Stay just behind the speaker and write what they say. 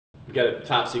You got a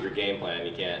top secret game plan.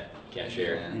 You can't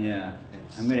share. Yeah.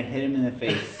 I'm gonna hit him in the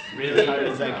face Really as hard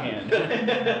as I can.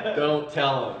 Don't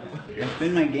tell him. That's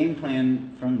been my game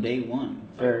plan from day one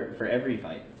for every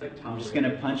fight. I'm just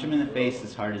gonna punch him in the face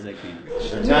as hard as I can.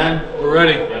 Time. We're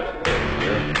ready.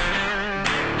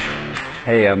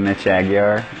 Hey, I'm Mitch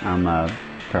Aguiar. I'm a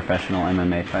professional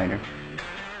MMA fighter.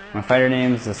 My fighter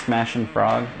name is the Smashing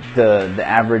Frog. The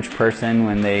average person,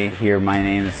 when they hear my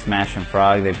name is Smashing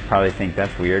Frog, they probably think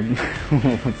that's weird.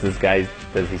 What's this guy,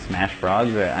 does he smash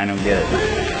frogs? I don't get it.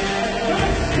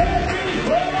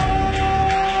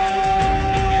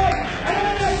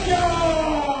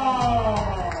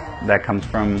 That comes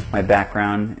from my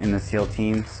background in the SEAL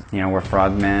teams. You know, we're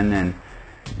frogmen,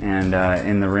 and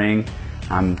in the ring,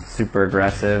 I'm super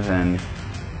aggressive, and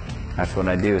that's what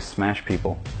I do, is smash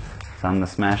people. So I'm the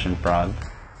Smashing Frog.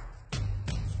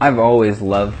 I've always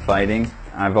loved fighting.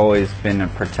 I've always been a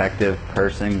protective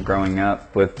person growing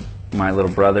up with my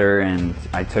little brother, and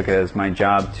I took it as my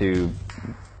job to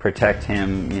protect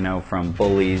him, you know, from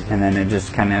bullies. And then it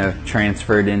just kind of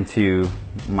transferred into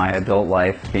my adult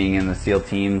life, being in the SEAL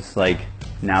teams. Like,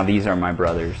 now these are my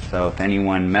brothers, so if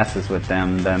anyone messes with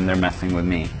them, then they're messing with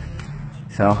me.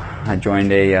 So I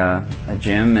joined a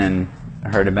gym and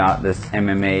heard about this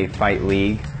MMA fight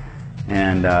league,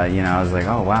 and you know, I was like,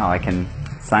 oh wow, I can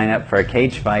sign up for a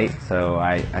cage fight. So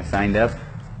I signed up,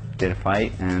 did a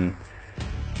fight, and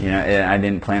you know, I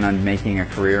didn't plan on making a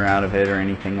career out of it or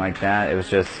anything like that. It was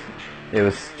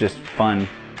just fun.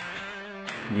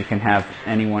 You can have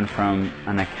anyone from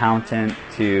an accountant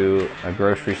to a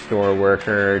grocery store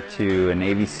worker to a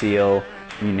Navy SEAL,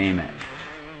 you name it.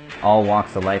 All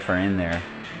walks of life are in there.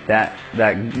 That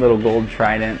little gold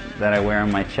trident that I wear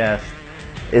on my chest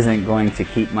isn't going to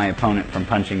keep my opponent from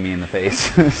punching me in the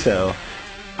face. So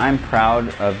I'm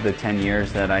proud of the 10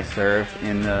 years that I served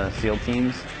in the SEAL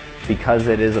teams. Because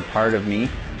it is a part of me,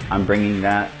 I'm bringing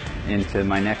that into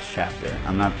my next chapter.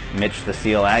 I'm not Mitch the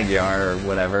SEAL Aguiar or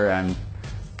whatever, I'm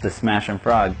the Smashing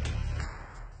Frog.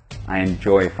 I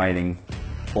enjoy fighting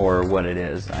for what it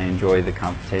is. I enjoy the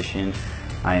competition.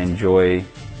 I enjoy,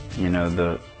 you know,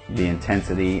 the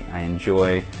intensity. I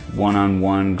enjoy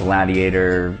one-on-one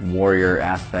gladiator warrior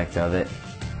aspect of it.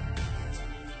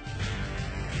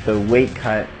 The weight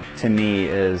cut to me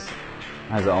has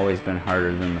always been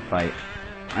harder than the fight.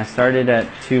 I started at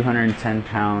 210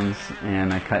 pounds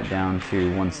and I cut down to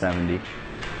 170.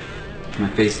 My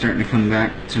face starting to come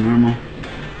back to normal.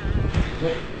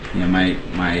 Yeah,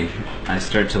 I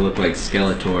start to look like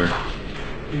Skeletor.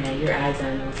 Yeah, your eyes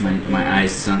are my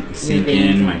eyes sink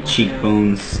in, my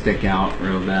cheekbones stick out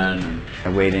real bad. And I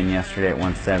weighed in yesterday at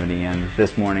 170, and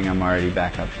this morning I'm already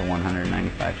back up to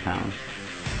 195 pounds.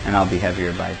 And I'll be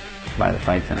heavier by the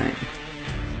fight tonight.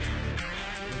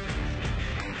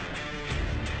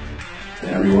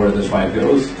 Everywhere this fight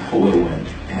goes, I will win,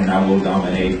 and I will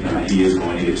dominate, and he is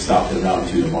going to get stopped in round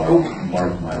 2 tomorrow.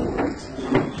 Mark my words.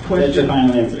 That's your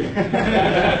final answer.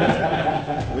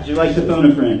 Would you like to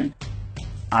phone a friend?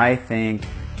 I think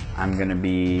I'm going to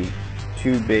be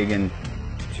too big and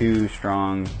too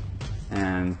strong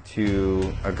and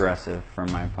too aggressive for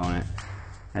my opponent.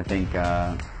 I think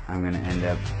I'm going to end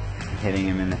up hitting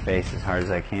him in the face as hard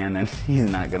as I can, and he's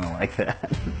not going to like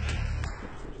that.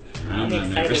 I'm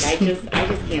excited. I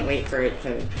just can't wait for it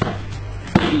to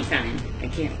be time. I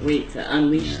can't wait to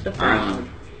unleash the frog.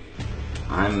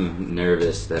 I'm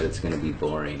nervous that it's going to be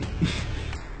boring.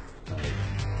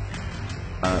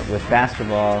 With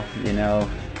basketball, you know,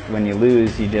 when you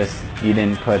lose, you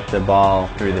didn't put the ball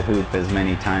through the hoop as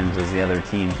many times as the other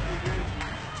team.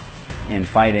 In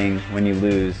fighting, when you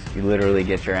lose, you literally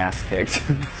get your ass kicked.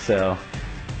 So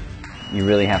you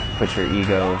really have to put your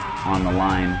ego on the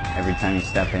line every time you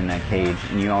step in that cage.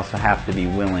 And you also have to be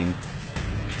willing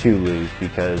to lose,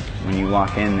 because when you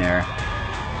walk in there,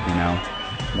 you know,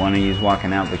 one of you is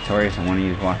walking out victorious and one of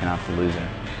you is walking out the loser.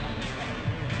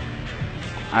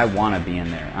 I want to be in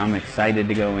there. I'm excited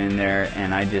to go in there,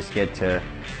 and I just get to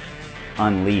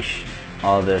unleash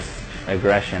all this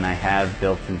aggression I have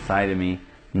built inside of me.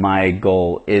 My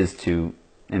goal is to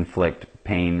inflict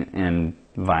pain and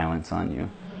violence on you.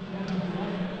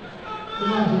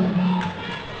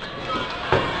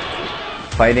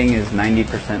 Fighting is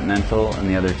 90% mental and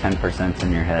the other 10%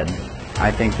 in your head.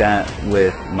 I think that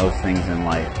with most things in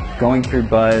life. Going through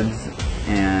buds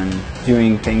and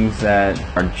doing things that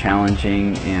are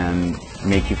challenging and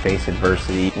make you face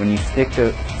adversity. When you stick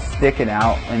it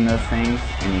out in those things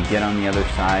and you get on the other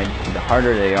side, the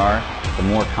harder they are, the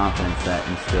more confidence that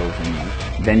instills in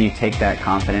you. Then you take that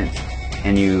confidence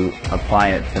and you apply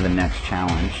it to the next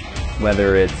challenge.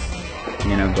 Whether it's,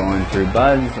 you know, going through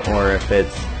buds, or if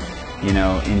it's you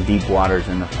know, in deep waters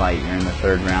in the fight. You're in the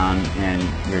third round and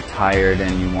you're tired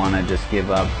and you want to just give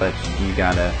up, but you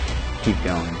gotta keep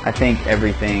going. I think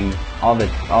everything, all the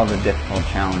difficult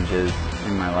challenges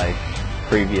in my life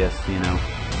previous, you know,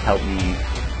 helped me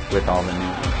with all the new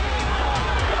ones.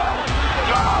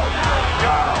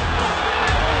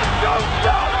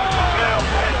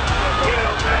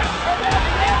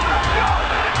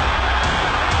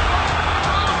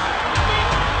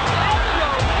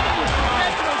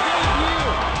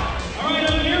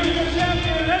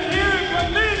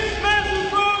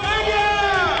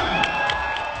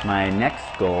 My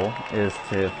next goal is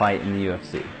to fight in the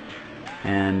UFC.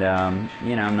 And,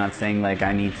 you know, I'm not saying like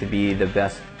I need to be the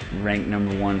best ranked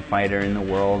 #1 fighter in the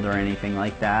world or anything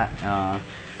like that.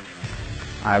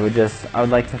 I would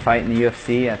like to fight in the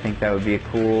UFC. I think that would be a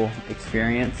cool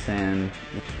experience, and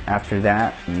after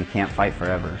that, you can't fight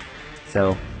forever.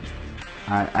 So,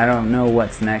 I don't know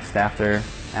what's next after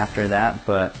that,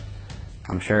 but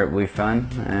I'm sure it will be fun,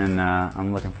 and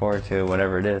I'm looking forward to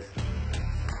whatever it is.